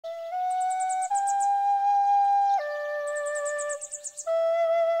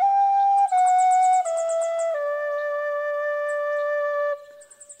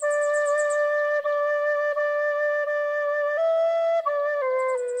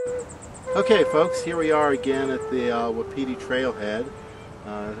Okay folks, here we are again at the Wapiti Trailhead.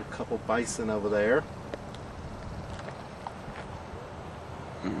 A couple bison over there.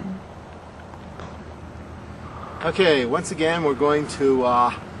 Okay, once again we're going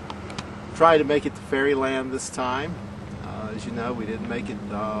to try to make it to Fairyland this time. As you know, we didn't make it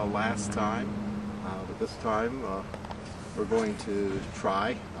last time, but this time we're going to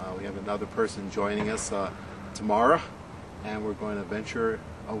try. We have another person joining us tomorrow, and we're going to venture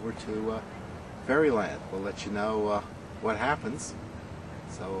over to Fairyland. We'll let you know what happens.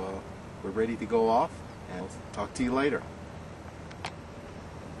 So we're ready to go off, and we'll talk to you later.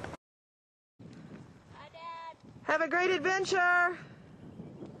 Hi, Dad. Have a great adventure!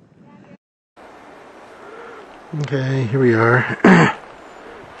 Okay, here we are.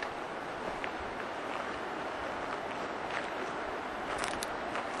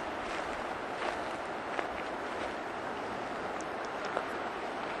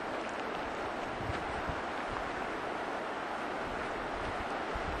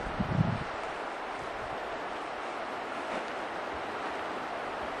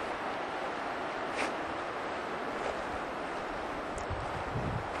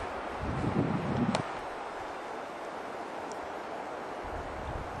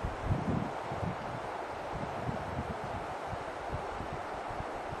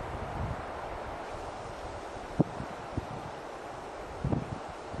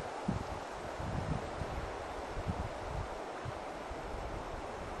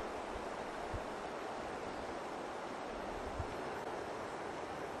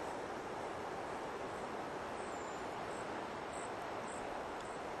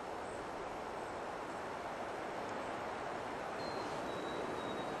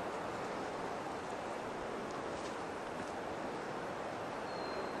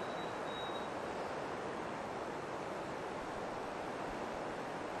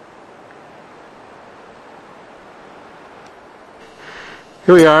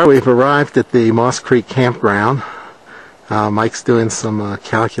 Here we are, we've arrived at the Moss Creek campground. Mike's doing some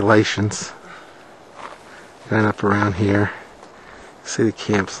calculations. Going up around here. See the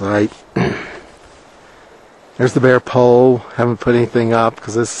campsite. There's the bare pole. Haven't put anything up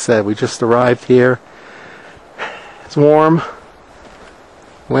because, as I said, we just arrived here. It's warm.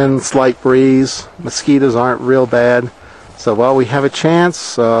 Wind, slight breeze. Mosquitoes aren't real bad. So while we have a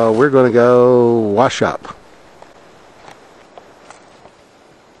chance, we're going to go wash up.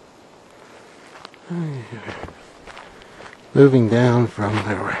 Moving down from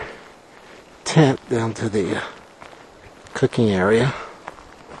our tent down to the cooking area.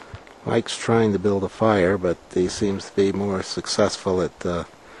 Mike's trying to build a fire, but he seems to be more successful at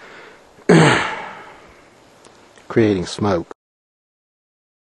creating smoke.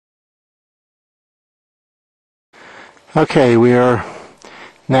 Okay, we are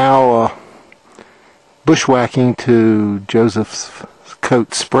now bushwhacking to Joseph's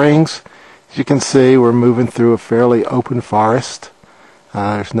Coat Springs. As you can see, we're moving through a fairly open forest.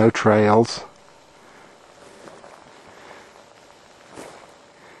 There's no trails.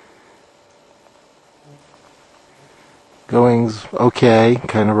 Going's okay,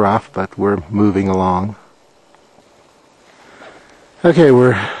 kind of rough, but we're moving along. Okay,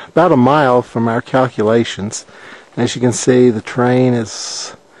 we're about a mile from our calculations. As you can see, the terrain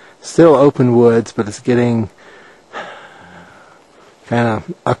is still open woods, but it's getting kind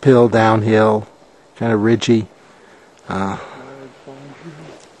of uphill, downhill, kind of ridgy.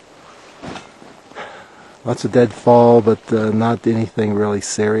 Lots of deadfall, but not anything really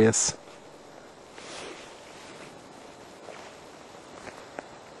serious.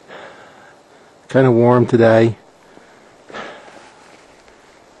 Kind of warm today.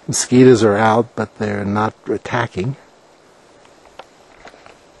 Mosquitoes are out, but they're not attacking.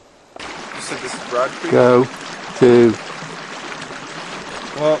 You said this is Broad Creek? Go to...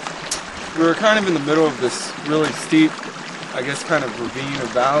 Well, we were kind of in the middle of this really steep, I guess kind of ravine or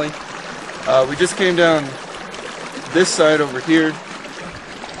valley. We just came down this side over here.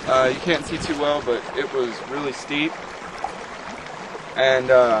 You can't see too well, but it was really steep. And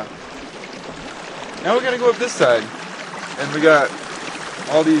now we're going to go up this side. And we got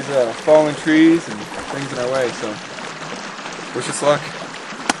all these fallen trees and things in our way, so wish us luck.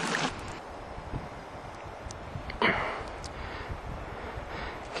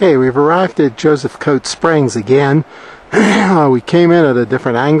 Okay, we've arrived at Joseph Coat Springs again. We came in at a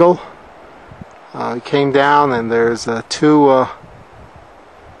different angle. We came down and there's two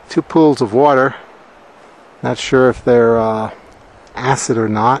pools of water. Not sure if they're acid or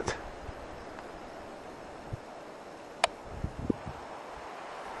not.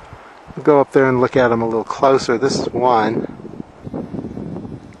 We'll go up there and look at them a little closer. This is one.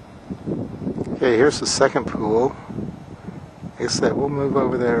 Okay, here's the second pool. Like I said, we'll move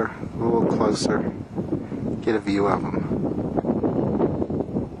over there a little closer, get a view of them.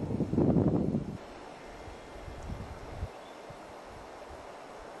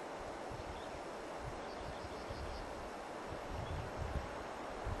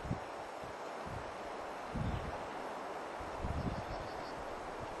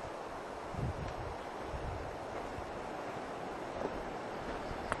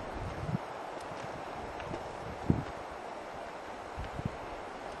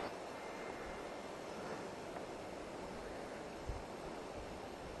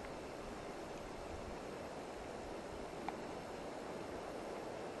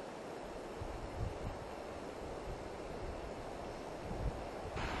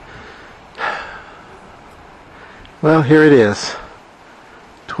 Well, here it is.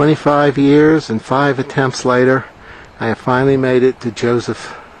 25 years and 5 attempts later, I have finally made it to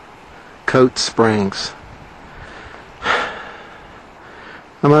Joseph Coate Springs.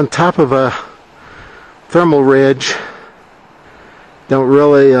 I'm on top of a thermal ridge. Don't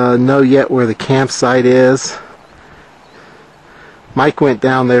really know yet where the campsite is. Mike went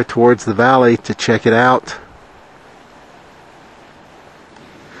down there towards the valley to check it out.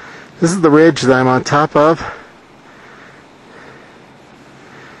 This is the ridge that I'm on top of.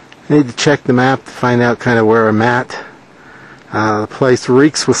 I need to check the map to find out kind of where I'm at. The place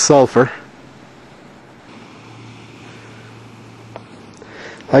reeks with sulfur.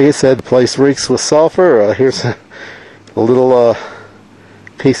 Like I said, the place reeks with sulfur. Here's a little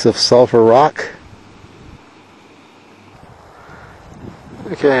piece of sulfur rock.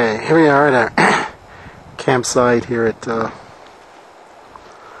 Okay, here we are at our campsite here at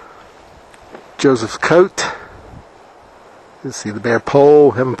Joseph Coate. You see the bare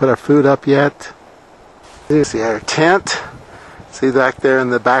pole. Haven't put our food up yet. You see our tent. See back there in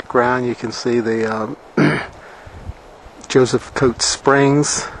the background, you can see the Joseph Coate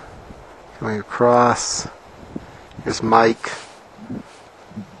Springs coming across. Here's Mike.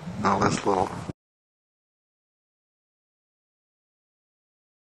 Oh, that's little.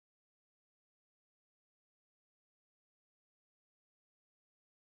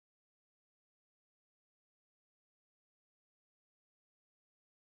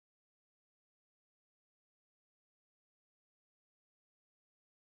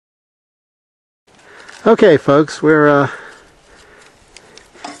 Okay, folks, we're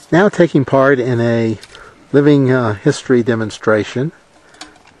now taking part in a living history demonstration.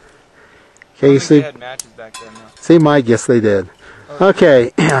 Okay, you see, they had matches back then, though. See Mike? Yes, they did.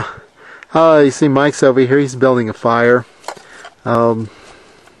 Okay, you see Mike's over here. He's building a fire. Now,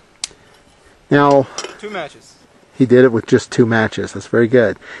 2 matches. He did it with just 2 matches. That's very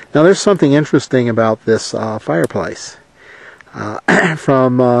good. Now, there's something interesting about this fireplace.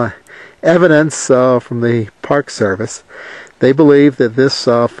 From evidence from the Park Service, they believe that this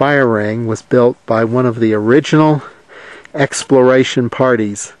fire ring was built by one of the original exploration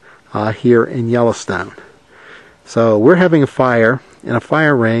parties here in Yellowstone. So we're having a fire in a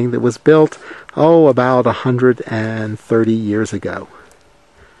fire ring that was built, about 130 years ago.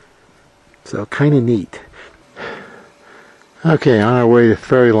 So kind of neat. Okay, on our way to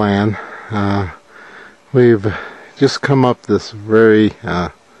Fairyland, we've just come up this very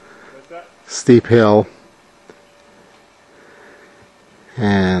steep hill,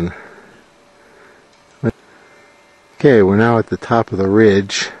 and okay, we're now at the top of the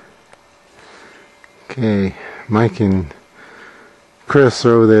ridge. Okay, Mike and Chris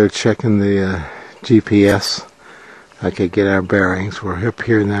are over there checking the GPS. I could get our bearings. We're up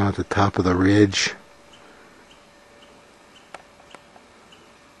here now at the top of the ridge.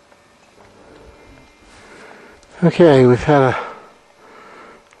 Okay, we've had a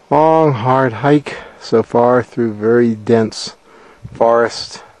long, hard hike so far through very dense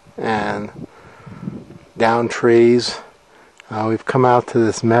forest and down trees. We've come out to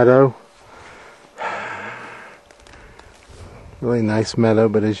this meadow. Really nice meadow,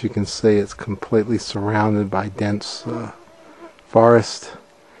 but as you can see, it's completely surrounded by dense forest.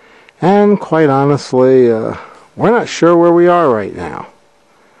 And quite honestly, we're not sure where we are right now.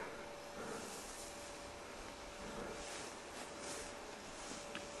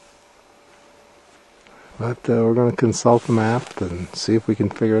 But we're going to consult the map and see if we can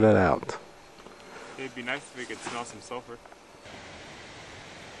figure that out. It'd be nice if we could smell some sulfur.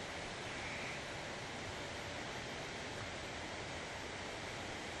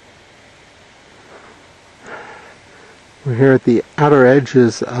 We're here at the outer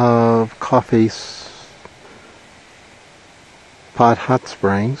edges of Coffee Pot Hot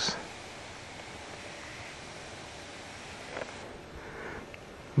Springs.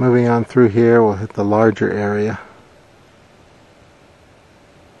 Moving on through here, we'll hit the larger area.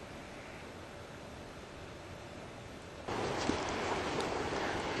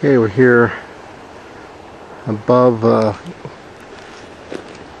 Okay, we're here above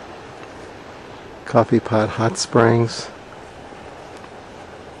Coffee Pot Hot Springs.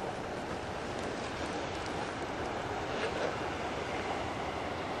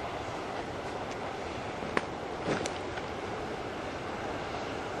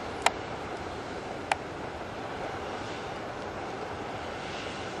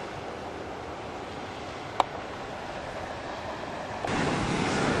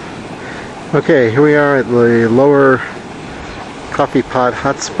 Okay, here we are at the lower Coffee Pot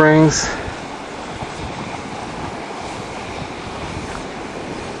Hot Springs.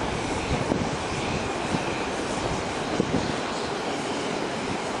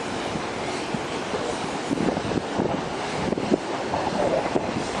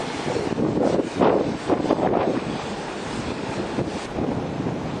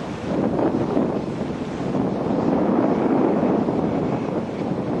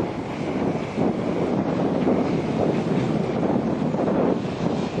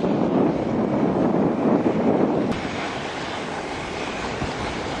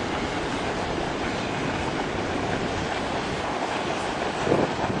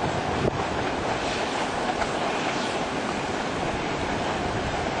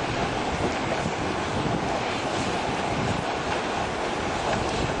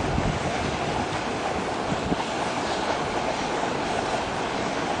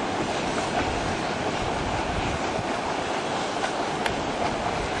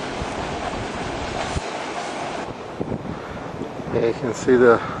 Yeah, you can see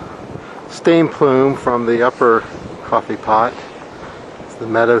the steam plume from the upper coffee pot. It's the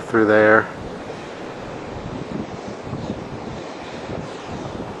meadow through there.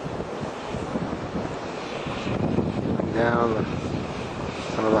 Down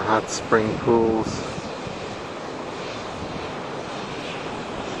some of the hot spring pools.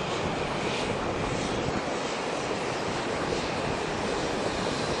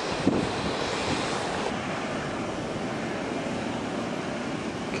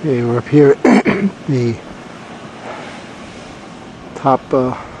 Okay, we're up here at the top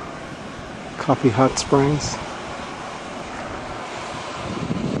Coffee Hot Springs.